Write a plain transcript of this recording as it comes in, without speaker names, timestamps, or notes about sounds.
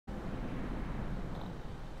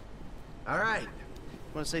All right.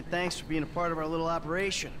 I want to say thanks for being a part of our little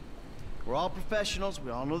operation. We're all professionals. We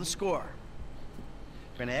all know the score.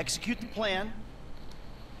 We're going to execute the plan.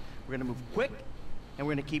 We're going to move quick, and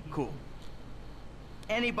we're going to keep cool.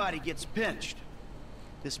 Anybody gets pinched.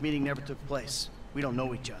 This meeting never took place. We don't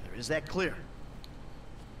know each other. Is that clear?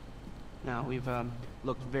 Now, we've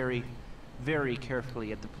looked very, very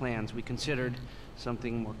carefully at the plans. We considered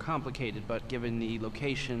something more complicated, but given the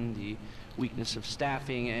location, the weakness of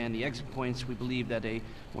staffing, and the exit points, we believe that a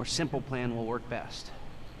more simple plan will work best.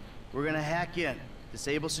 We're gonna hack in,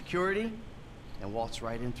 disable security, and waltz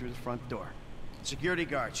right in through the front door. The security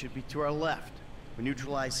guard should be to our left. We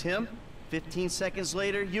neutralize him. 15 seconds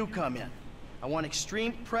later, you come in. I want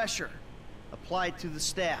extreme pressure applied to the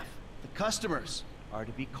staff. The customers are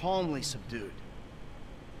to be calmly subdued.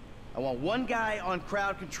 I want one guy on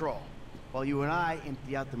crowd control, while you and I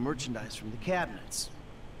empty out the merchandise from the cabinets.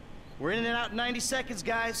 We're in and out in 90 seconds,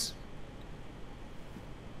 guys.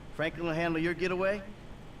 Franklin will handle your getaway.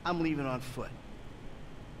 I'm leaving on foot.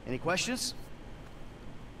 Any questions?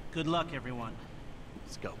 Good luck, everyone.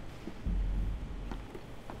 Let's go.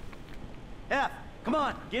 F, come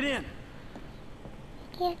on, get in.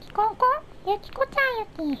 ユキコちゃんユ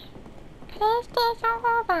キ。PlayStation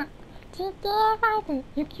 4版 GTA5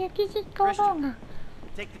 ユキユキ実行動画。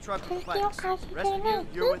 Take the truck 続 with きを bikes. 開始す Rest る of ね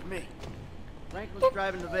you, you're with me. Franklin's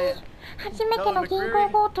driving the van. 初めて Tell の him 銀 McCreary, 行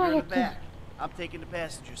強盗 you're ユ in キ。 the back. I'm taking the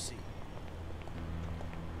passenger seat.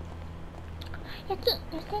 ユキ、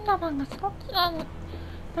盗んだ版がすごく綺麗に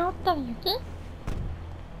直ってるユキ。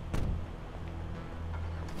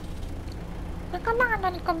仲間が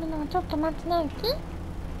乗り込むのをちょっと待つねユキ。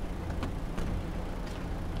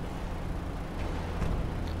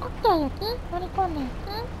オッケーユキ、乗り込んでユキ。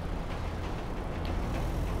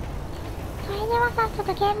それでは早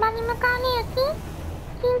速現場に向かうねユキ。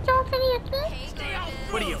緊張するユキ。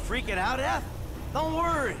 What are you freaking out, F? Don't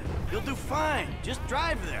worry, you'll do fine. Just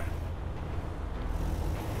drive there.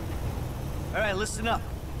 All right, listen up.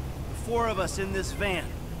 The four of us in this van,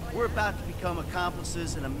 we're about to become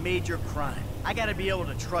accomplices in a major crime. I gotta be able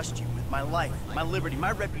to trust you with my life, my liberty,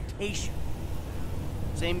 my reputation.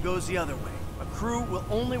 Same goes the other way. A crew will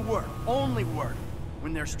only work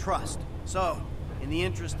when there's trust. So, in the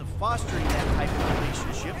interest of fostering that type of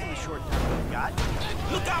relationship in the short time we've got,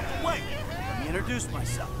 look out the way! Let me introduce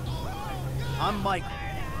myself. I'm Michael.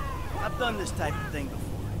 I've done this type of thing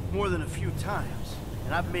before, more than a few times,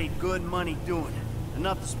 and I've made good money doing it.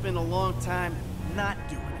 Enough to spend a long time not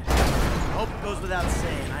doing it. I hope it goes without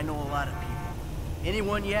saying, I know a lot of people.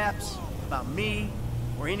 Anyone yaps about me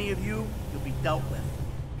or any of you, you'll be dealt with.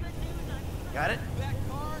 Got it?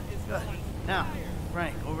 Good. Now,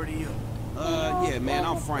 Frank, over to you. Yeah, man,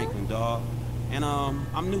 I'm Franklin, dawg. And,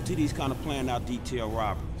 I'm new to these kind of planned out detail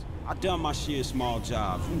robberies. I done my share of small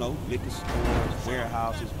jobs, you know, liquor stores,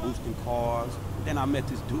 warehouses, boosting cars. Then I met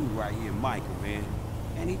this dude right here, Michael, man.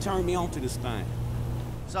 And he turned me on to this thing.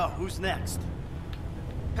 So, who's next?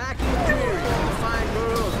 Packing material in the fine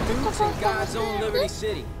borough of Dukes in God's own Liberty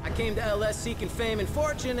City. I came to LS seeking fame and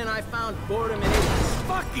fortune, and I found boredom and idiots.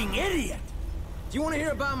 Fucking idiot! Do you want to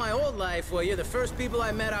hear about my old life? Well, you're the first people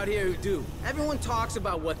I met out here who do. Everyone talks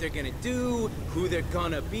about what they're gonna do, who they're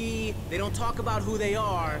gonna be. They don't talk about who they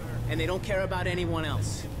are, and they don't care about anyone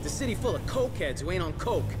else. It's a city full of cokeheads who ain't on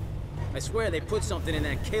coke. I swear they put something in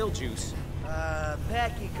that kale juice.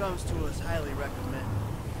 Packy comes to us highly recommended.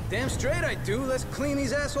 Damn straight I do. Let's clean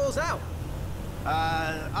these assholes out.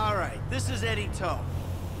 All right. This is Eddie Toe.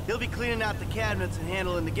 He'll be cleaning out the cabinets and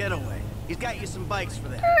handling the getaway. He's got you some bikes for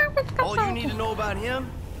that. All you need to know about him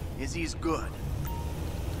is he's good.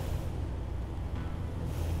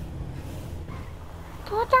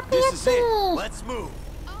 This is it. Let's move.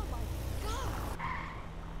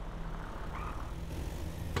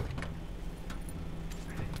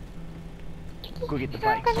 Go get the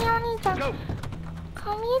bikes. Go.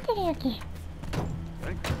 顔見えてるユキ。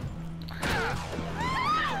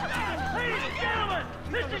 Ladies and gentlemen,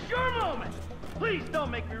 this is your moment. Please don't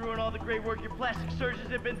make me ruin all the great work your plastic surgeons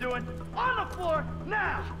have been doing. On the floor,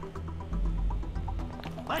 now!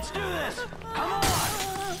 Let's do this. Come on.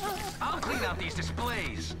 I'll clean out these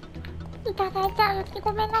displays. いただいちゃうユキ。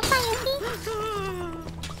ごめんなさいユキ。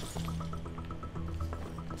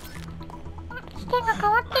視点が変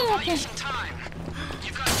わってるユキ。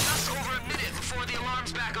 You've got just over a minute before the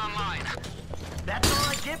alarm's back online. That's all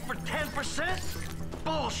I get for 10%?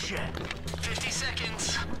 Bullshit. 50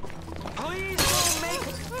 seconds. Please don't make...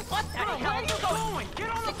 What the hell are you doing? Get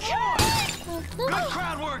on the floor! Good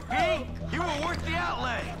crowd work, B. You were worth the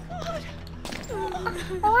outlay. 終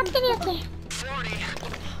わってるユキ。 40,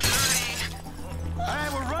 30... All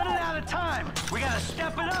right, we're running out of time. We got gotta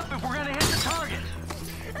step it up if we're gonna hit the target.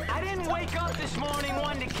 I didn't wake up this morning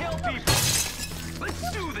wanting to kill people.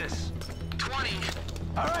 Let's do this. 20.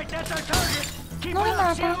 All right, that's our target. Keep it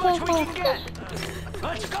up, see how much we can get.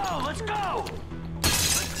 Let's go, let's go.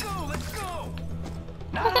 Let's go, let's go.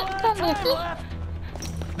 Not a lot of time left.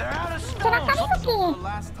 They're out of stones.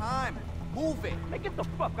 Last time. Move it. Hey, get the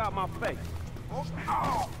fuck out my face. Oh.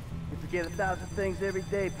 You forget 1,000 things every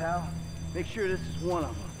day, pal. Make sure this is one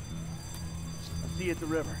of them. I'll see you at the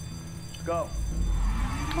river. Let's go.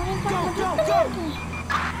 Go, go, go!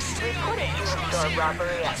 Reported U.S. store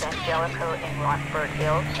robbery at Angelico in Rockford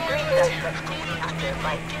Hills. 3 suspects speaking on their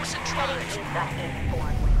bike, heading east on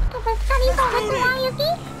Eastbourne. ぶつかりそうですわ、ユキ。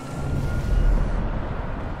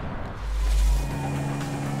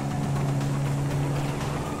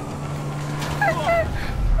も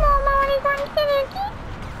う周りさん来てるユキ。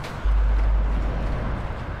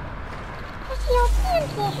よしよしユ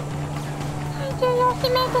キ。最重要指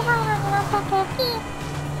名手配犯になったってユキ。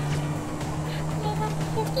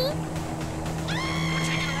ユキ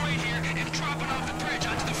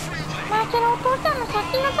マイケルお父ちゃんの借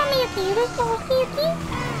金のためユキ許してほしいユキ。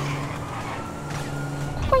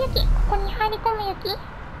ここユキ、ここに入り込むユキ。よ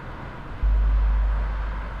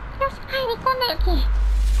し、入り込んだユキ。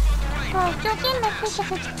もう一生懸命ついてく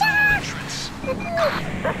っちゃーユキ。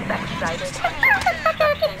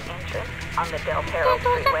On the Del Perro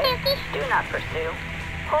Freeway, do not pursue.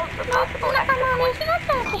 Hold for possible exit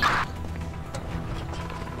points.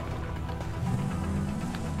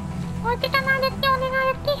 おうちかな、レッキーお願い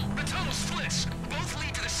ユキ。The tunnel splits. Both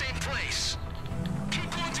lead to the same place. Keep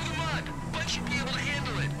going through the mud. Bike should be able to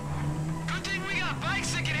handle it. Good thing we got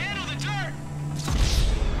bikes that can handle the dirt.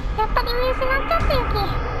 やっぱり見失っちゃったユキ。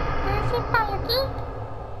大失敗ユキ。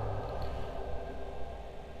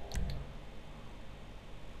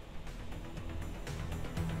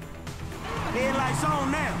Headlights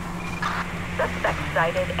on now. Suspect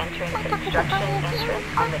sighted entering construction entrance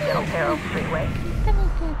on the Del Perro Freeway.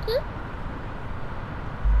 ユキ。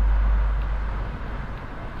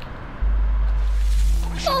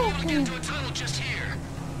 Into a tunnel just here.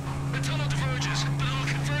 The tunnel diverges, but it'll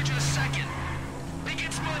converge in a second. It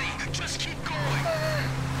gets muddy. Just keep going.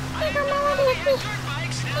 I didn't know we had dirt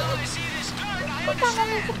bikes. Now that I see this dirt, I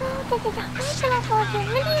understand.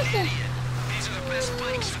 These are the best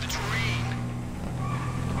bikes for the terrain.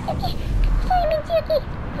 ユキ、細い道ユキ。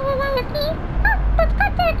お願いユキ。あ、ぶつかっ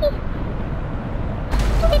たユキ。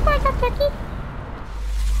飛び越えちゃったユキ。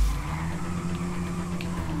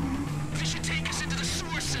This should take us into the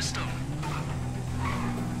sewer system.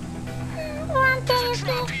 不安定ユキ。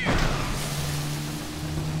 Drop here.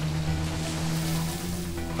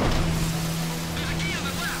 There's a key on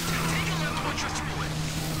the left. Take a left once you're through it.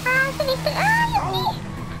 あー、スリップ。あー、ユキ。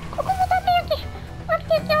ここもダメユキ。待って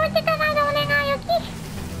ユキ、置いてかないでお願いユキ。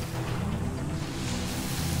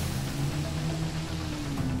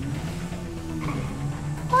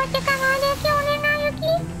置いてかないでユキ、お願いユキ。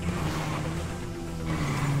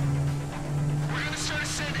 We're gonna start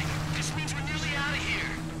ascending. This means we're nearly out of here.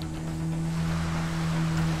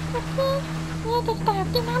 ユキ、見えてきたユ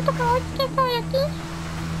キ。なんとか追いつけそうユキ。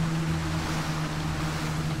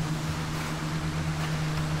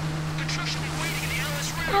 The truck should be waiting in the LS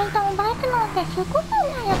 2 River. 人ともバイク乗ってすごくうま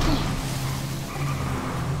いユキ。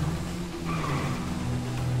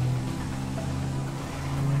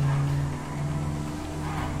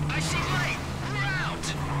 I see light. We're out.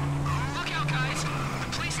 Look out, guys. The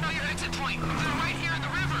police know your exit point. They're right here in the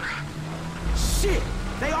river. Shit!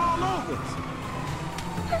 They all over us.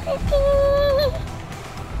 ユキ。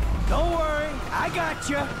 Don't worry, I got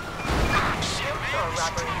you. Shit, Store man.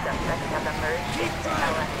 robbery suspects have emerged in the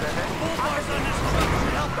LS River. Bulldogs on this truck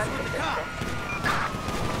should help us with the cops.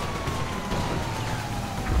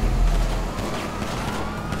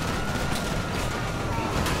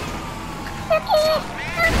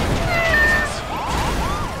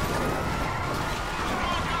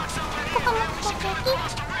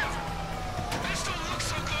 Across the river. This don't look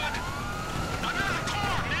so good. Another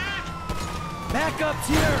car, man. Backup's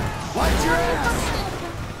here. Watch your ass.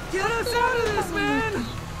 Get us out of this, man!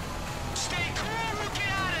 Stay cool. We'll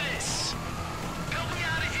get out of this. Help me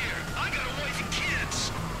out of here. I got a wife and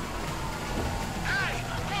kids. Hey,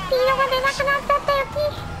 スピードが出なくなっちゃったユキ。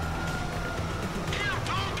 here,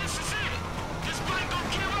 dog. This is it. This bike don't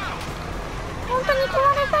give out. 本当に壊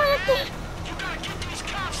れそうユキ。 You gotta get these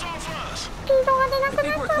cops off us. スピードが出なくなっち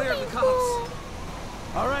ゃったユキ。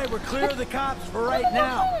 All right, we're clear of the cops for right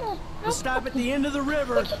now. We'll stop at the end of the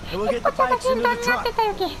river and we'll get the こっちが bikes 順 into 番 the になって truck. た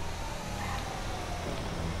ユキ。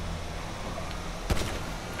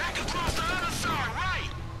 Back across the other side,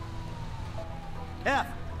 right? F,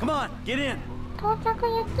 Come on, get in. 到着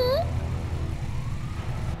ユキ。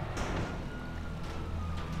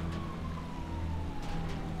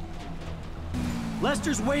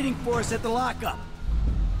 Lester's waiting for us at the lockup.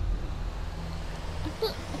 ユキ、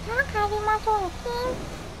さあ帰りましょうユ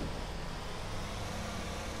キ。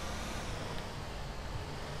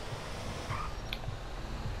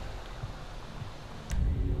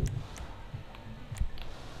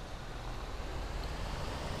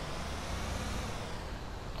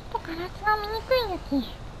 ガラスが見にくいユキ。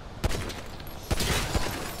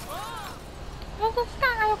これで視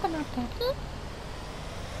界が良くなったユキ。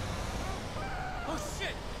 Oh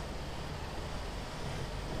shit!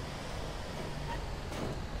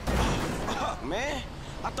 Man,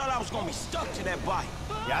 I thought I was gonna be stuck to that bike.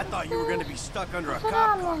 Yeah, I thought you were gonna be stuck under a それ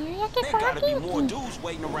は cop も car. う夕焼け There 小 gotta 焼き be ユ more キ。 dudes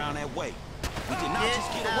waiting around that way. We did not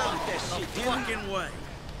just get away with that shit, the did we? fucking way.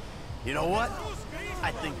 You know what?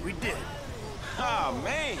 I think we did. Ah,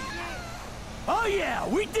 man. Oh yeah,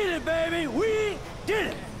 we did it, baby. We did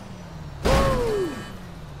it.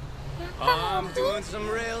 やったの I'm ユキ。 doing some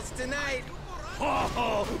rails tonight.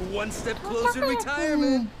 Oh, one step 到 closer 着 to ユ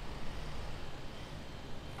retirement. キ。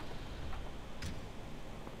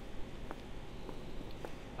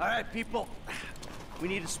 All right, people. We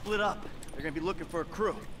need to split up. They're gonna be looking for a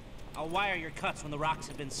crew. I'll wire your cuts when the rocks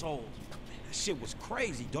have been sold. That shit was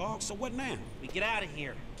crazy, dog. So what now? We get out of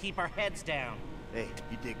here. Keep our heads down. Hey,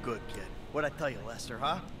 you did good, kid. What'd I tell you, Lester,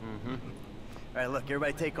 huh? Mm-hmm. All right, look,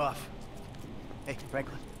 everybody take off. Hey,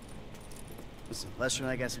 Franklin. Listen, Lester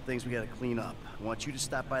and I got some things we gotta clean up. I want you to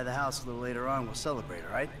stop by the house a little later on. We'll celebrate,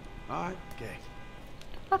 all right? All right. Okay.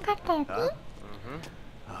 わかったユキ。 Huh?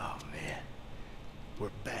 Oh, man. We're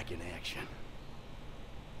back in action.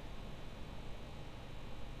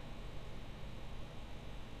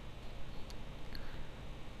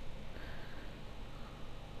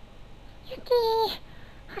 ユキ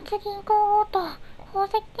初銀行強盗宝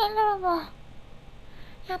石店泥棒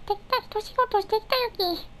やってきた一仕事してきた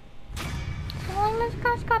ユキ。すごい難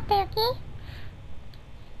しかったユキ。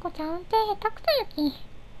こちゃん運転下手くそユキ。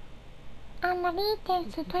あんまりいい点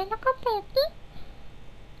数取れなかったユキ。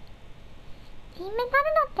金メダルだ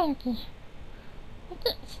ったユキ。ユキ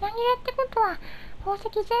品切れってことは宝石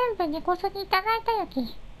全部根こそぎいただいたユ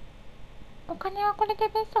キ。お金はこれで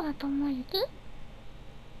ベストだと思うユキ。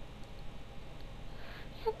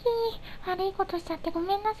ユキ、悪いことしちゃってご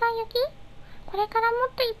めんなさいユキ。これからも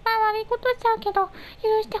っといっぱい悪いことしちゃうけど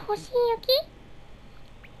許してほしいユキ。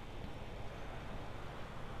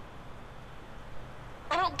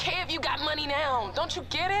 I don't care if you got money now. Don't you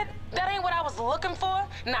get it? That ain't what I was looking for.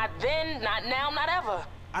 Not then, not now, not ever.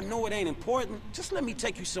 I know it ain't important. Just let me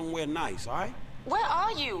take you somewhere nice, all right? Where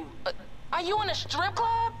are you? Are you in a strip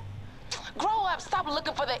club? Grow up, stop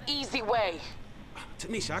looking for the easy way.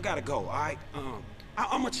 Tanisha, I gotta go, all right?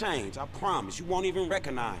 I'ma change. I promise. You won't even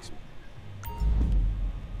recognize me.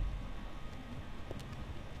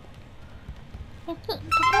 ユキ、とこ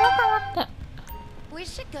ろ変わって。 We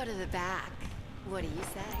should go to the back. What do you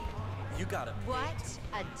say? You got it. What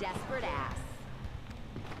a desperate ass.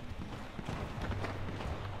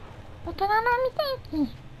 大人の店ユ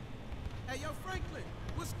キ。 Hey, yo, Franklin.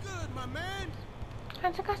 What's good, my man?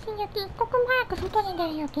 恥ずかしいユキ。一刻も早く外に出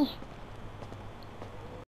るユキ。